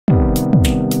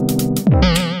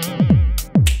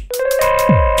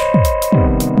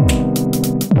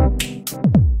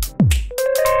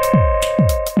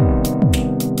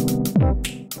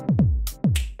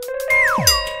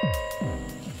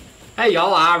Hey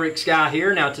y'all, IRIX guy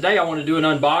here. Now today I want to do an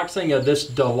unboxing of this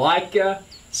Dolica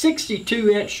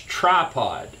 62-inch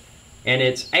tripod, and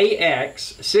it's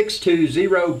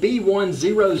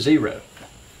AX620B100.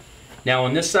 Now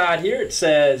on this side here it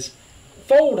says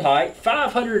fold height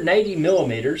 580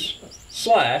 millimeters /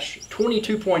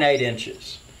 22.8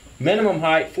 inches. Minimum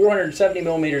height 470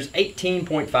 millimeters,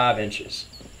 18.5 inches.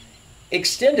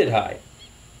 Extended height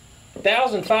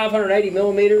 1,580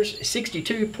 millimeters,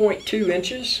 62.2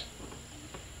 inches.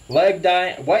 Weight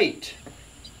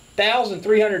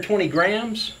 1,320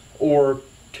 grams or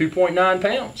 2.9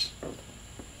 pounds.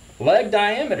 Leg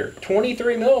diameter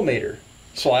 23 millimeter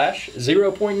 /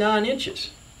 0.9 inches.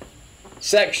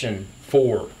 Section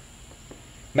 4.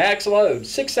 Max load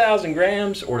 6,000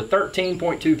 grams or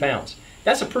 13.2 pounds.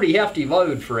 That's a pretty hefty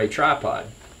load for a tripod.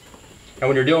 And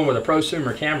when you're dealing with a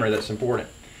prosumer camera, that's important.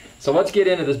 So let's get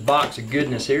into this box of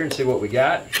goodness here and see what we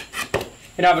got.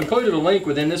 And I've included a link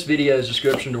within this video's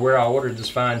description to where I ordered this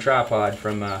fine tripod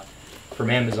from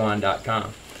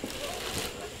Amazon.com.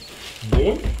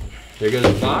 Boom. There goes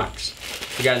the box.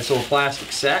 We got this little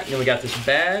plastic sack, and then we got this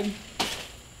bag.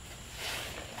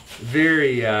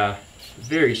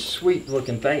 Very sweet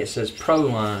looking thing. It says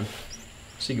Proline.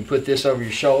 So you can put this over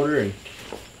your shoulder and,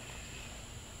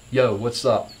 yo, what's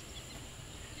up?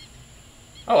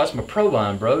 Oh, that's my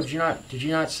Proline, bro. Did you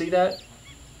not see that?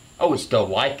 Oh, it's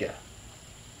Dolica.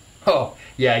 Oh,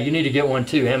 yeah, you need to get one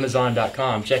too.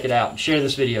 Amazon.com. Check it out. Share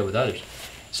this video with others.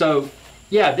 So,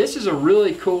 yeah, this is a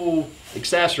really cool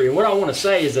accessory. And what I want to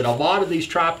say is that a lot of these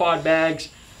tripod bags,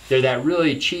 they're that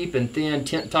really cheap and thin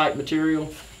tent type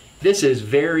material. This is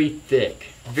very thick,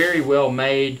 very well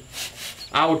made.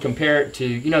 I would compare it to,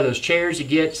 you know, those chairs you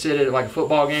get, sit at like a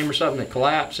football game or something that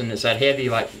collapse, and it's that heavy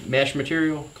like mesh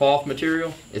material, cloth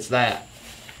material. It's that.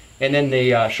 And then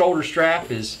the shoulder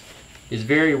strap is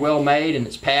very well made, and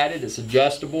it's padded, it's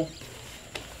adjustable.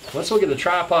 Let's look at the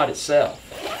tripod itself.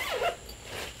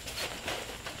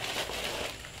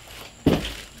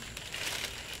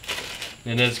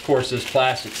 And then of course this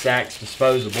plastic sack's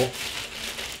disposable.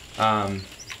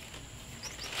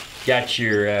 Got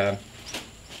your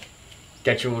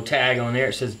little tag on there.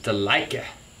 It says Dolica.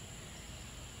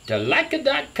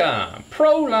 Dolica.com.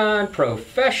 Proline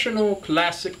Professional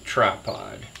Classic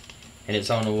Tripod. And it's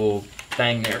on a little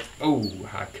thing there. Oh,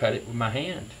 I cut it with my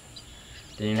hand.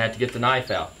 Didn't even have to get the knife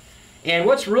out. And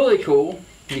what's really cool,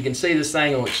 you can see this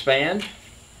thing will expand.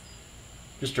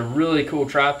 Just a really cool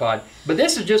tripod. But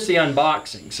this is just the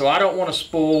unboxing, so I don't want to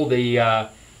spoil the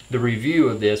review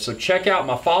of this. So check out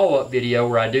my follow-up video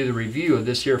where I do the review of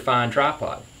this here fine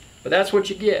tripod. But that's what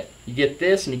you get. You get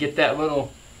this, and you get that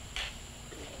little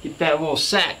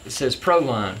sack that says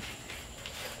Proline.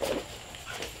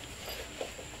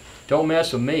 Don't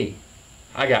mess with me.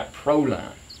 I got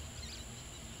Proline.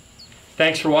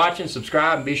 Thanks for watching.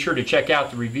 Subscribe, and be sure to check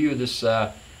out the review of this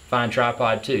fine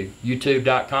tripod too.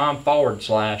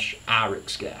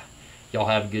 YouTube.com/IRIX guy. Y'all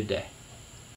have a good day.